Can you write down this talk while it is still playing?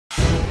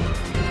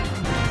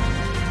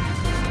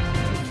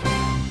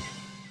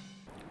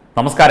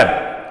നമസ്കാരം.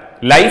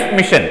 Life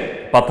mission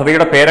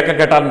പദ്ധതിയുടെ പേരൊക്കെ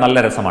കേട്ടാൽ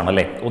നല്ല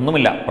രസമാണല്ലേ?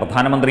 ഒന്നുമില്ല,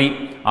 പ്രധാനമന്ത്രി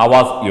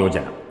ആവാസ്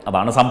യോജന,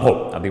 അതാണ് സംഭവം.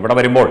 അതിവിടെ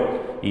വരുമ്പോൾ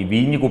ഈ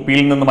വീഞ്ഞു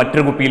കുപ്പിയിൽ നിന്ന്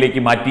മറ്റൊരു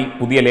കുപ്പിയിലേക്ക് മാറ്റി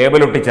പുതിയ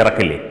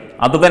ലേബലൊട്ടിച്ചിറക്കില്ലേ,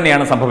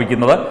 അതുതന്നെയാണ്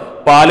സംഭവിക്കുന്നത്.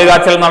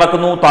 പാലുകാച്ചൽ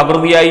നടക്കുന്നു,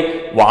 തകൃതിയായി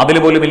വാതിൽ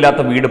പോലും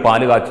ഇല്ലാത്ത വീട്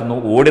പാല് കാച്ചുന്നു,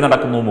 ഓടി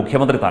നടക്കുന്നു,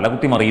 മുഖ്യമന്ത്രി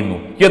തലകുത്തി മറിയുന്നു,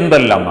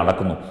 എന്തെല്ലാം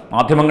നടക്കുന്നു.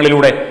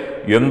 മാധ്യമങ്ങളിലൂടെ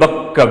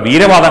എന്തൊക്കെ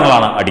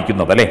വീരവാദങ്ങളാണ്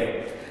അടിക്കുന്നത് അല്ലേ?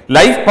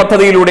 ലൈഫ്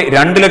പദ്ധതിയിലൂടെ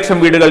 2 ലക്ഷം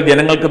വീടുകൾ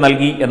ജനങ്ങൾക്ക്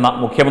നൽകി എന്ന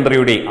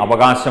മുഖ്യമന്ത്രിയുടെ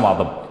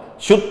അവകാശവാദം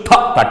ശുദ്ധ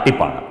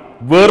തട്ടിപ്പാണ്,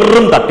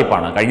 വെറും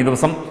തട്ടിപ്പാണ്. കഴിഞ്ഞ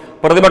ദിവസം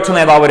പ്രതിപക്ഷ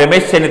നേതാവ്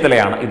രമേശ്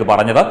ചെന്നിത്തലയാണ് ഇത്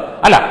പറഞ്ഞത്.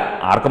 അല്ല,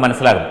 ആർക്കും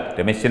മനസ്സിലാകും.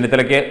 രമേശ്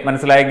ചെന്നിത്തലയ്ക്ക്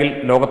മനസ്സിലായെങ്കിൽ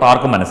ലോകത്ത്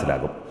ആർക്കും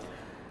മനസ്സിലാകും.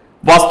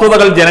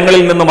 വസ്തുതകൾ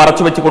ജനങ്ങളിൽ നിന്ന്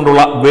മറച്ചു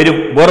വെച്ചുകൊണ്ടുള്ള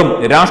വെറും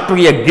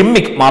രാഷ്ട്രീയ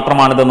ഗിമ്മിക്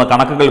മാത്രമാണിതെന്ന്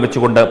കണക്കുകൾ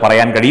വെച്ചുകൊണ്ട്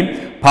പറയാൻ കഴിയും.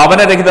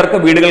 ഭവനരഹിതർക്ക്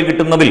വീടുകൾ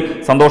കിട്ടുന്നതിൽ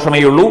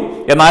സന്തോഷമേയുള്ളൂ.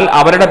 എന്നാൽ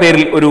അവരുടെ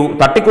പേരിൽ ഒരു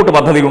തട്ടിക്കൂട്ട്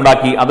പദ്ധതി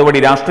ഉണ്ടാക്കി അതുവഴി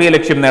രാഷ്ട്രീയ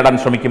ലക്ഷ്യം നേടാൻ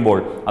ശ്രമിക്കുമ്പോൾ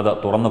അത്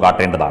തുറന്നു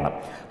കാട്ടേണ്ടതാണ്.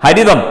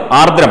 ഹരിതം,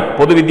 ആർദ്രം,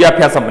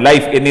 പൊതുവിദ്യാഭ്യാസം,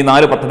 ലൈഫ് എന്നീ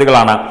 4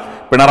 പദ്ധതികളാണ്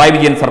പിണറായി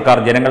വിജയൻ സർക്കാർ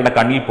ജനങ്ങളുടെ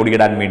കണ്ണിൽ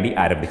പൊടിയിടാൻ വേണ്ടി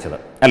ആരംഭിച്ചത്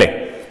അല്ലെ?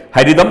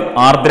 ഹരിതം,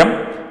 ആർദ്രം,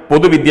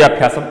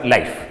 പൊതുവിദ്യാഭ്യാസം,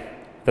 ലൈഫ്,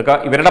 ഇതൊക്കെ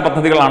ഇവരുടെ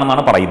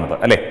പദ്ധതികളാണെന്നാണ് പറയുന്നത്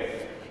അല്ലെ?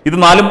 ഇത്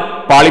 4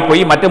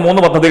 പാളിപ്പോയി. മറ്റ്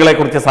 3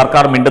 പദ്ധതികളെക്കുറിച്ച്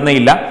സർക്കാർ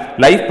മിണ്ടുന്നേയില്ല.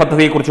 ലൈഫ്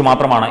പദ്ധതിയെക്കുറിച്ച്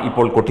മാത്രമാണ്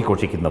ഇപ്പോൾ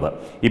കൊട്ടിഘോഷിക്കുന്നത്.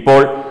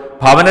 ഇപ്പോൾ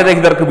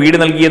ഭവനരഹിതർക്ക് വീട്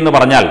നൽകിയെന്ന്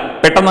പറഞ്ഞാൽ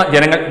പെട്ടെന്ന്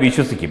ജനങ്ങൾ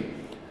വിശ്വസിക്കും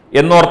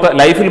എന്നോർത്ത്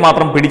ലൈഫിൽ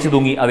മാത്രം പിടിച്ചു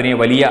തൂങ്ങി അതിനെ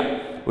വലിയ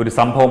ഒരു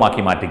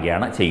സംഭവമാക്കി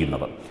മാറ്റുകയാണ്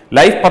ചെയ്യുന്നത്.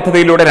 ലൈഫ്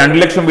പദ്ധതിയിലൂടെ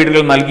 2 ലക്ഷം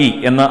വീടുകൾ നൽകി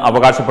എന്ന്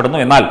അവകാശപ്പെടുന്നു.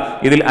 എന്നാൽ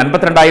ഇതിൽ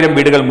 52,000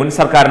 വീടുകൾ മുൻ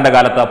സർക്കാരിന്റെ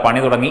കാലത്ത് പണി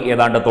തുടങ്ങി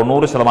ഏതാണ്ട്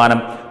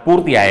 90%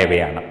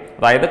 പൂർത്തിയായവയാണ്.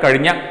 അതായത്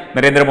കഴിഞ്ഞ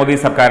നരേന്ദ്രമോദി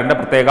സർക്കാരിന്റെ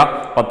പ്രത്യേക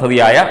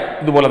പദ്ധതിയായ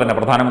ഇതുപോലെ തന്നെ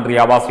പ്രധാനമന്ത്രി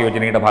ആവാസ്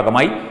യോജനയുടെ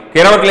ഭാഗമായി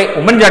കേരളത്തിലെ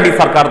ഉമ്മൻചാണ്ടി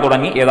സർക്കാർ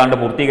തുടങ്ങി ഏതാണ്ട്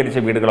പൂർത്തീകരിച്ച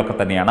വീടുകളൊക്കെ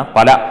തന്നെയാണ്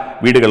പല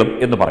വീടുകളും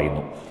എന്ന്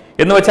പറയുന്നു.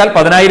 എന്ന് വെച്ചാൽ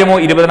 10,000-ഓ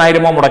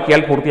 20,000-ഓ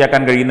മുടക്കിയാൽ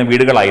പൂർത്തിയാക്കാൻ കഴിയുന്ന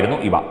വീടുകളായിരുന്നു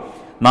ഇവ.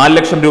 4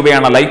 ലക്ഷം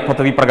രൂപയാണ് ലൈഫ്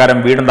പദ്ധതി പ്രകാരം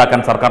വീടുണ്ടാക്കാൻ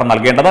സർക്കാർ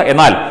നൽകേണ്ടത്.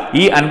 എന്നാൽ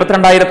ഈ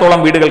 52,000-ഓളം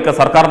വീടുകൾക്ക്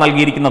സർക്കാർ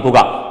നൽകിയിരിക്കുന്ന തുക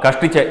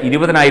കഷ്ടിച്ച്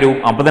 20,000-ഉം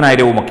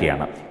 50,000-ഉം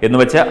ഒക്കെയാണ്.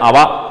 എന്നുവെച്ച്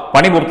അവ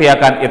പണി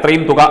പൂർത്തിയാക്കാൻ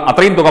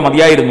അത്രയും തുക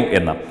മതിയായിരുന്നു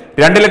എന്ന്.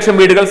 2 ലക്ഷം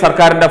വീടുകൾ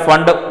സർക്കാരിന്റെ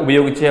ഫണ്ട്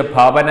ഉപയോഗിച്ച്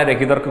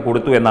ഭവനരഹിതർക്ക്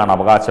കൊടുത്തു എന്നാണ്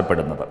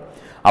അവകാശപ്പെടുന്നത്.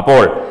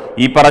 അപ്പോൾ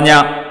ഈ പറഞ്ഞ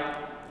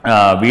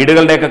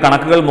വീടുകളുടെയൊക്കെ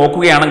കണക്കുകൾ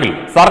നോക്കുകയാണെങ്കിൽ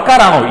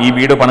സർക്കാരാണോ ഈ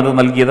വീട് പണിത്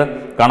നൽകിയത്?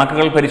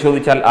 കണക്കുകൾ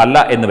പരിശോധിച്ചാൽ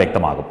അല്ല എന്ന്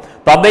വ്യക്തമാകും.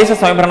 തദ്ദേശ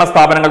സ്വയംഭരണ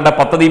സ്ഥാപനങ്ങളുടെ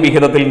പദ്ധതി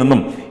വിഹിതത്തിൽ നിന്നും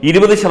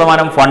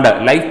 20% ഫണ്ട്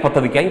ലൈഫ്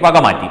പദ്ധതിക്കായി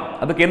വകമാറ്റി.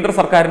 അത് കേന്ദ്ര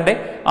സർക്കാരിന്റെ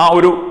ആ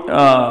ഒരു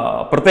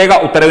പ്രത്യേക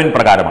ഉത്തരവിൻ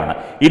പ്രകാരമാണ്.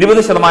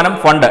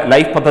 20% ഫണ്ട്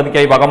ലൈഫ്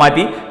പദ്ധതിക്കായി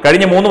വകമാറ്റി.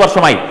 കഴിഞ്ഞ 3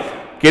 വർഷമായി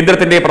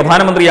കേന്ദ്രത്തിന്റെ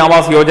പ്രധാനമന്ത്രി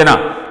ആവാസ് യോജന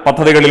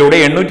പദ്ധതികളിലൂടെ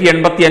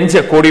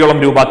 885 കോടിയോളം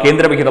രൂപ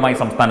കേന്ദ്രവിഹിതമായി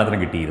സംസ്ഥാനത്തിന്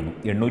കിട്ടിയിരുന്നു.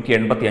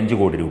 885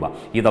 കോടി രൂപ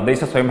ഈ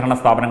തദ്ദേശ സ്വയംഭരണ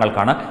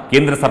സ്ഥാപനങ്ങൾക്കാണ്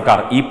കേന്ദ്ര സർക്കാർ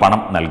ഈ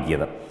പണം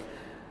നൽകിയത്.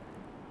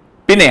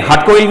 പിന്നെ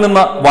ഹഡ്കോയിൽ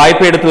നിന്ന്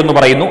വായ്പ എടുത്തു എന്ന്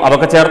പറയുന്നു.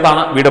 അതൊക്കെ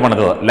ചേർത്താണ് വീട്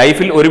പണിതത്.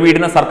 ലൈഫിൽ ഒരു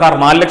വീടിന് സർക്കാർ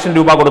 4 ലക്ഷം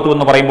രൂപ കൊടുത്തു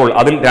എന്ന് പറയുമ്പോൾ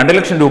അതിൽ 2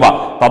 ലക്ഷം രൂപ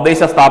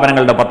തദ്ദേശ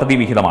സ്ഥാപനങ്ങളുടെ പദ്ധതി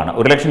വിഹിതമാണ്.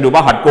 1 ലക്ഷം രൂപ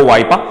ഹഡ്കോ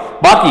വായ്പ,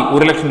 ബാക്കി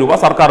 1 ലക്ഷം രൂപ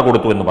സർക്കാർ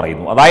കൊടുത്തു എന്ന്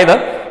പറയുന്നു. അതായത്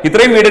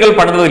ഇത്രയും വീടുകൾ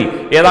പണിതതിൽ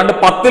ഏതാണ്ട്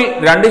 10-ൽ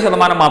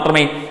 2%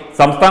 മാത്രമേ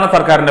സംസ്ഥാന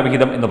സർക്കാരിന്റെ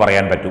വിഹിതം എന്ന്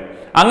പറയാൻ പറ്റൂ.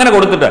 അങ്ങനെ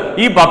കൊടുത്തിട്ട്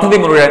ഈ പദ്ധതി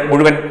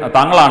മുഴുവൻ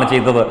താങ്കളാണ്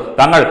ചെയ്തത്,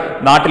 താങ്കൾ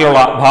നാട്ടിലുള്ള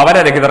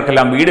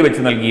ഭവനരഹിതർക്കെല്ലാം വീട്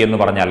വെച്ച് നൽകി എന്ന്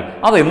പറഞ്ഞാൽ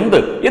അത്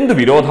എന്ത്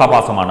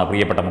വിരോധാഭാസമാണ്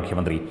പ്രിയപ്പെട്ട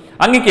മുഖ്യമന്ത്രി?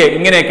 അങ്ങക്ക്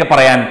ഇങ്ങനെയൊക്കെ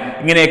പറയാൻ,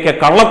 ഇങ്ങനെയൊക്കെ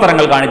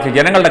കള്ളത്തരങ്ങൾ കാണിച്ച്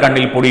ജനങ്ങളുടെ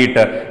കണ്ണിൽ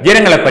പൊടിയിട്ട്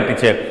ജനങ്ങളെ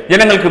പറ്റിച്ച്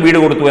ജനങ്ങൾക്ക് വീട്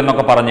കൊടുത്തു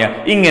എന്നൊക്കെ പറഞ്ഞ്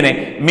ഇങ്ങനെ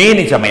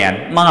മേനി ചമയാൻ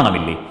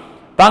നാണമില്ലേ?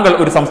 താങ്കൾ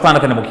ഒരു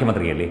സംസ്ഥാനത്തിന്റെ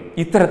മുഖ്യമന്ത്രിയല്ലേ?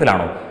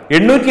 ഇത്തരത്തിലാണോ?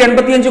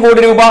 885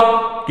 കോടി രൂപ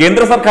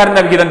കേന്ദ്ര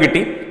സർക്കാരിന്റെ വിഹിതം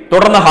കിട്ടി,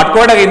 തുടർന്ന്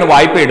ഹഡ്കോയുടെ കയ്യിൽ നിന്ന്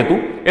വായ്പ എടുത്തു,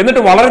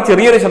 എന്നിട്ട് വളരെ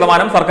ചെറിയൊരു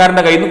ശതമാനം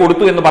സർക്കാരിന്റെ കയ്യിൽ നിന്ന്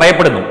കൊടുത്തു എന്ന്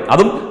പറയപ്പെടുന്നു.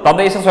 അതും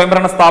തദ്ദേശ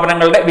സ്വയംഭരണ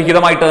സ്ഥാപനങ്ങളുടെ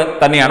വിഹിതമായിട്ട്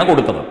തന്നെയാണ്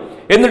കൊടുത്തത്.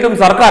 എന്നിട്ടും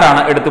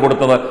സർക്കാരാണ് എടുത്തു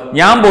കൊടുത്തത്.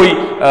 ഞാൻ പോയി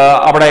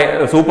അവിടെ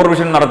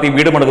സൂപ്പർവിഷൻ നടത്തി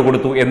വീട് പണിത്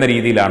കൊടുത്തു എന്ന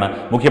രീതിയിലാണ്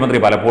മുഖ്യമന്ത്രി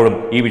പലപ്പോഴും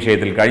ഈ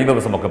വിഷയത്തിൽ കഴിഞ്ഞ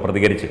ദിവസമൊക്കെ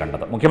പ്രതികരിച്ച്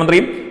കണ്ടത്.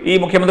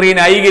 മുഖ്യമന്ത്രിയെ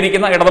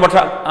ന്യായീകരിക്കുന്ന ഇടതുപക്ഷ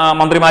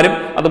മന്ത്രിമാരും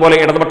അതുപോലെ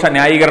ഇടതുപക്ഷ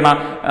ന്യായീകരണ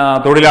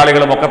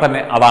തൊഴിലാളികളും ഒക്കെ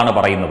തന്നെ അതാണ്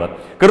പറയുന്നത്.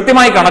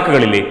 കൃത്യമായി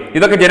കണക്കുകളില്ലേ?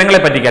 ഇതൊക്കെ ജനങ്ങളെ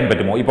പറ്റിക്കാൻ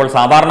പറ്റുമോ? ഇപ്പോൾ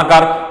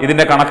സാധാരണക്കാർ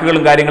ഇതിന്റെ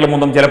കണക്കുകളും കാര്യങ്ങളും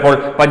ഒന്നും ചിലപ്പോൾ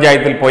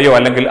പഞ്ചായത്തിൽ പോയോ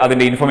അല്ലെങ്കിൽ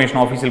അതിന്റെ ഇൻഫർമേഷൻ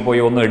ഓഫീസിൽ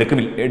പോയോ ഒന്നും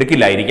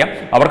എടുക്കില്ലായിരിക്കാം.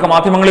 അവർക്ക്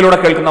മാധ്യമങ്ങളിലൂടെ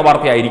കേൾക്കുന്ന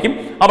വാർത്തയായിരിക്കും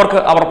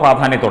അവർ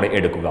പ്രാധാന്യത്തോടെ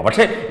എടുക്കുക. പക്ഷേ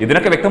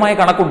ഇതിനൊക്കെ വ്യക്തമായ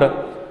കണക്കുണ്ട്.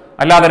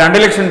 അല്ലാതെ 2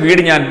 ലക്ഷം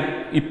വീട് ഞാൻ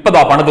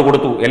ഇപ്പതാ പണിത്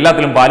കൊടുത്തു,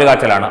 എല്ലാത്തിലും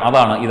പാലുകാച്ചലാണ്,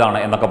 അതാണ് ഇതാണ്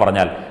എന്നൊക്കെ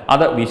പറഞ്ഞാൽ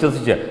അത്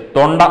വിശ്വസിച്ച്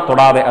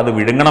തൊടാതെ അത്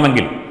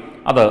വിഴുങ്ങണമെങ്കിൽ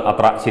അത്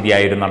അത്ര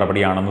ശരിയായൊരു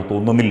നടപടിയാണെന്ന്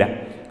തോന്നുന്നില്ല.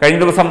 കഴിഞ്ഞ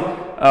ദിവസം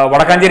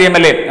വടക്കാഞ്ചേരി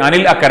MLA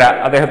അനിൽ അക്കര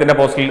അദ്ദേഹത്തിന്റെ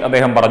പോസ്റ്റിൽ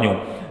അദ്ദേഹം പറഞ്ഞു,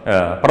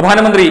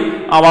 പ്രധാനമന്ത്രി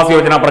ആവാസ്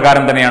യോജന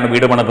പ്രകാരം തന്നെയാണ്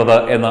വീട് പണിതത്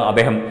എന്ന്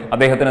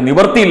അദ്ദേഹത്തിന്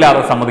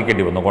നിവൃത്തിയില്ലാതെ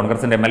സമ്മതിക്കേണ്ടി വന്നു.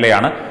 കോൺഗ്രസിന്റെ MLA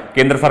ആണ്.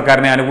 കേന്ദ്ര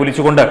സർക്കാരിനെ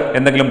അനുകൂലിച്ചുകൊണ്ട്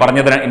എന്തെങ്കിലും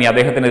പറഞ്ഞതിന് ഇനി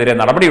അദ്ദേഹത്തിനെതിരെ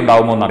നടപടി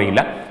ഉണ്ടാവുമോ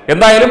എന്നറിയില്ല.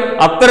 എന്തായാലും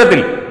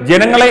അത്തരത്തിൽ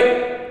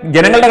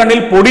ജനങ്ങളുടെ കണ്ണിൽ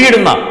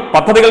പൊടിയിടുന്ന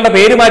പദ്ധതികളുടെ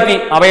പേര് മാറ്റി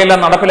അവയെല്ലാം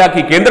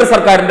നടപ്പിലാക്കി കേന്ദ്ര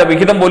സർക്കാരിന്റെ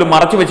വിഹിതം പോലും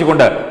മറച്ചു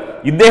വെച്ചുകൊണ്ട്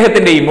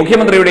ഇദ്ദേഹത്തിന്റെയും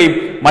മുഖ്യമന്ത്രിയുടെയും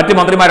മറ്റു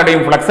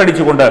മന്ത്രിമാരുടെയും ഫ്ലക്സ്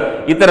അടിച്ചുകൊണ്ട്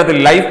ഇത്തരത്തിൽ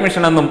ലൈഫ്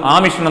മിഷൻ എന്നും ആ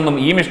മിഷൻ എന്നും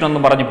ഈ മിഷൻ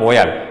എന്നും പറഞ്ഞു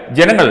പോയാൽ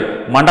ജനങ്ങൾ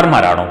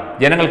മണ്ടന്മാരാണോ?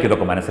 ജനങ്ങൾക്ക്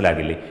ഇതൊക്കെ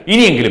മനസ്സിലാകില്ലേ?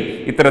 ഇനിയെങ്കിലും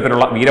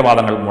ഇത്തരത്തിലുള്ള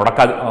വീരവാദങ്ങൾ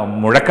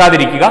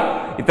മുഴക്കാതിരിക്കുക,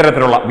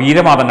 ഇത്തരത്തിലുള്ള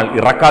വീരവാദങ്ങൾ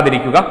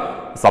ഇറക്കാതിരിക്കുക.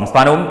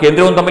 സംസ്ഥാനവും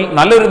കേന്ദ്രവും തമ്മിൽ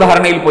നല്ലൊരു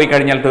ധാരണയിൽ പോയി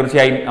കഴിഞ്ഞാൽ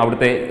തീർച്ചയായും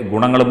അവിടുത്തെ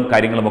ഗുണങ്ങളും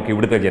കാര്യങ്ങളും ഒക്കെ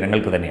ഇവിടുത്തെ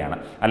ജനങ്ങൾക്ക് തന്നെയാണ്.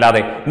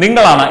 അല്ലാതെ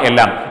നിങ്ങളാണ്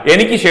എല്ലാം,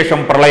 എനിക്ക് ശേഷം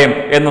പ്രളയം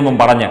എന്നൊന്നും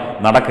പറഞ്ഞ്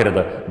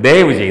നടക്കരുത്.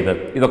 ദയവ് ചെയ്ത്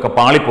ഇതൊക്കെ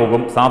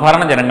പാളിപ്പോകും.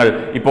 സാധാരണ ജനങ്ങൾ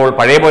ഇപ്പോൾ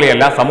പഴയ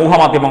പോലെയല്ല, സമൂഹ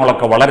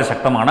മാധ്യമങ്ങളൊക്കെ വളരെ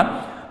ശക്തമാണ്.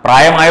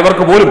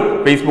 പ്രായമായവർക്ക് പോലും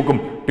ഫേസ്ബുക്കും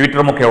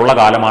ട്വിറ്ററും ഒക്കെ ഉള്ള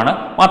കാലമാണ്.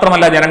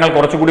 മാത്രമല്ല ജനങ്ങൾ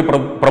കുറച്ചുകൂടി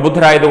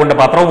പ്രബുദ്ധരായതുകൊണ്ട്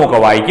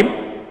പത്രവുമൊക്കെ വായിക്കും.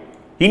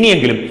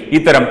 ഇനിയെങ്കിലും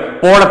ഇത്തരം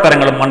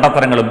പോഴത്തരങ്ങളും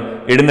മണ്ടത്തരങ്ങളും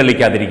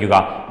എഴുന്നള്ളിക്കാതിരിക്കുക.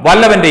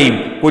 വല്ലവന്റെയും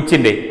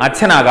കൊച്ചിന്റെ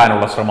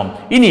അച്ഛനാകാനുള്ള ശ്രമം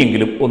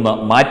ഇനിയെങ്കിലും ഒന്ന്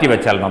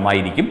മാറ്റിവെച്ചാൽ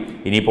നന്നായിരിക്കും.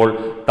 ഇനിയിപ്പോൾ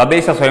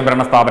തദ്ദേശ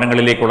സ്വയംഭരണ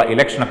സ്ഥാപനങ്ങളിലേക്കുള്ള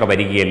ഇലക്ഷനൊക്കെ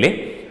വരികയല്ലേ,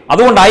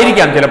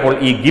 അതുകൊണ്ടായിരിക്കാം ചിലപ്പോൾ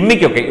ഈ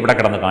ഗിമ്മിക്കൊക്കെ ഇവിടെ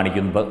കിടന്ന്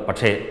കാണിക്കുന്നത്.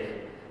 പക്ഷേ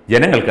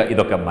ജനങ്ങൾക്ക്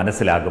ഇതൊക്കെ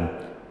മനസ്സിലാകും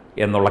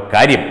എന്നുള്ള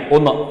കാര്യം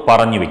ഒന്ന്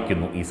പറഞ്ഞു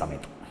വെക്കുന്നു ഈ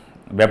സമയത്ത്.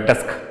 വെബ്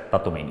ഡെസ്ക്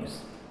തത്വമൈ ന്യൂസ്.